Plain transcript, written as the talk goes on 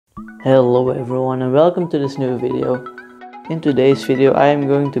Hello everyone and welcome to this new video. In today's video I am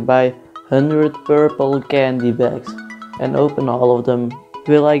going to buy 100 purple candy bags and open all of them.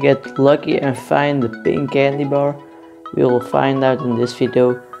 Will I get lucky and find the pink candy bar? We will find out in this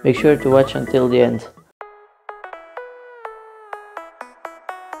video. Make sure to watch until the end.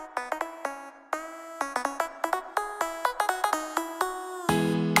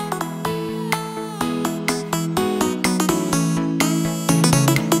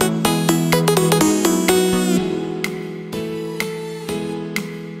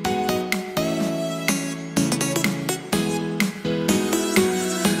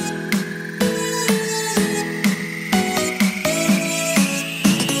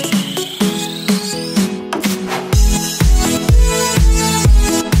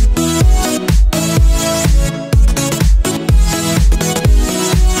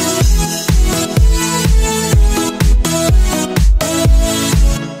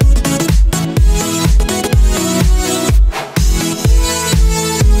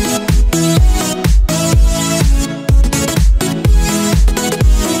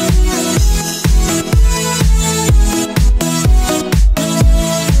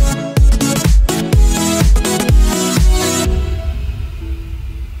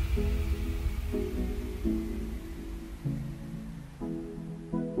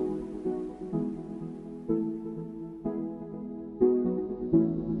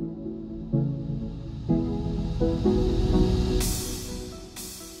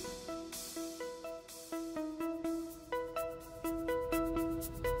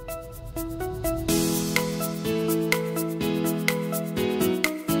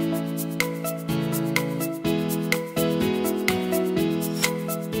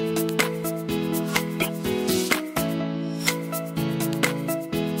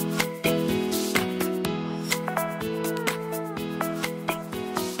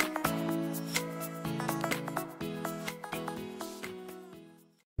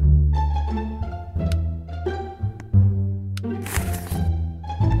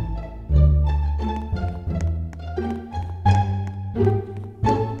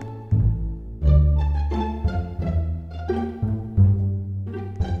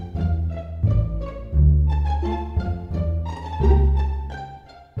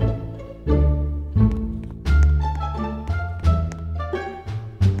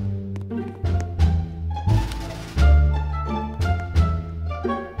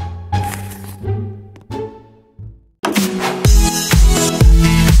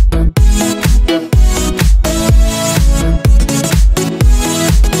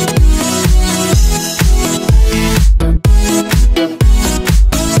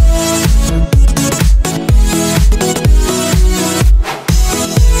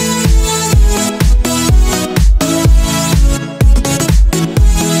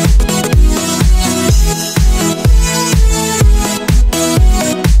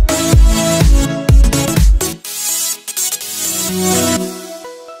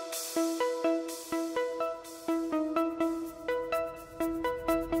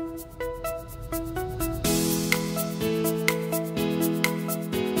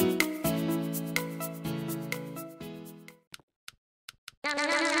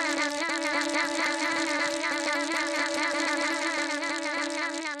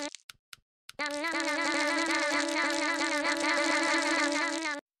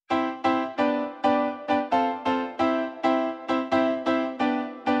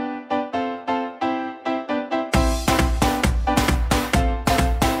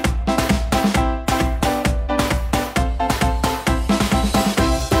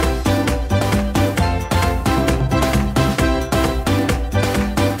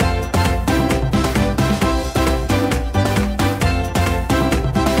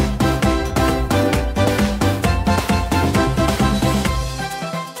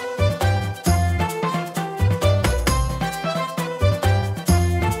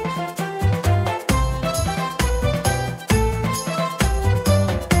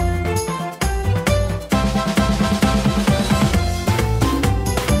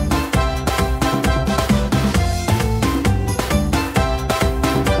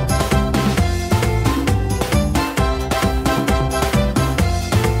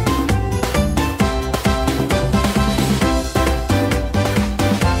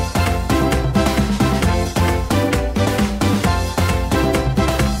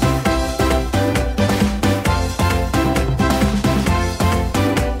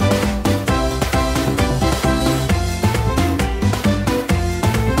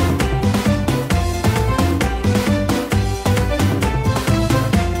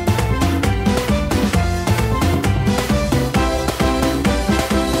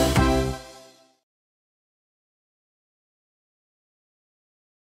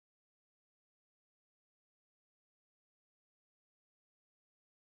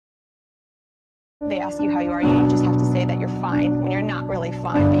 They ask you how you are, you just have to say that you're fine when you're not really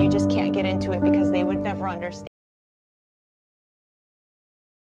fine, but you just can't get into it because they would never understand.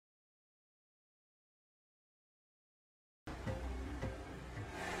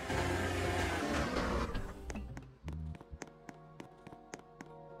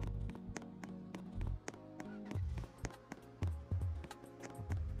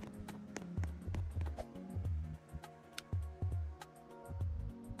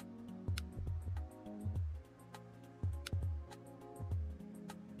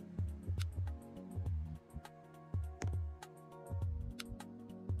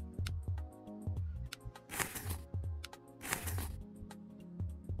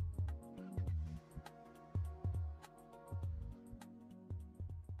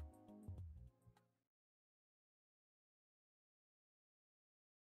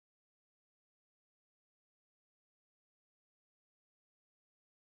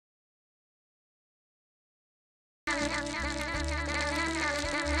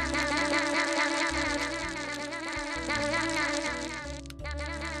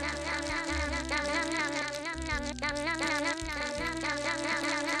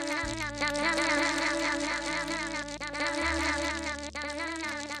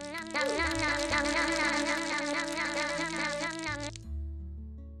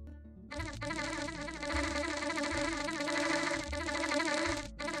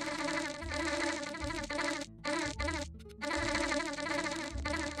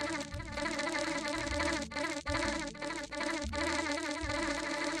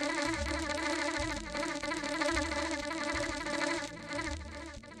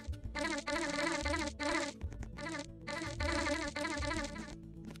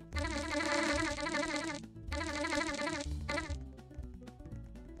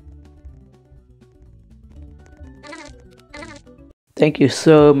 Thank you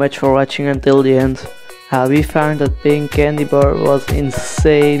so much for watching until the end. We found that pink candy bar was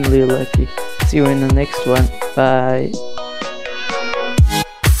insanely lucky. See you in the next one. Bye.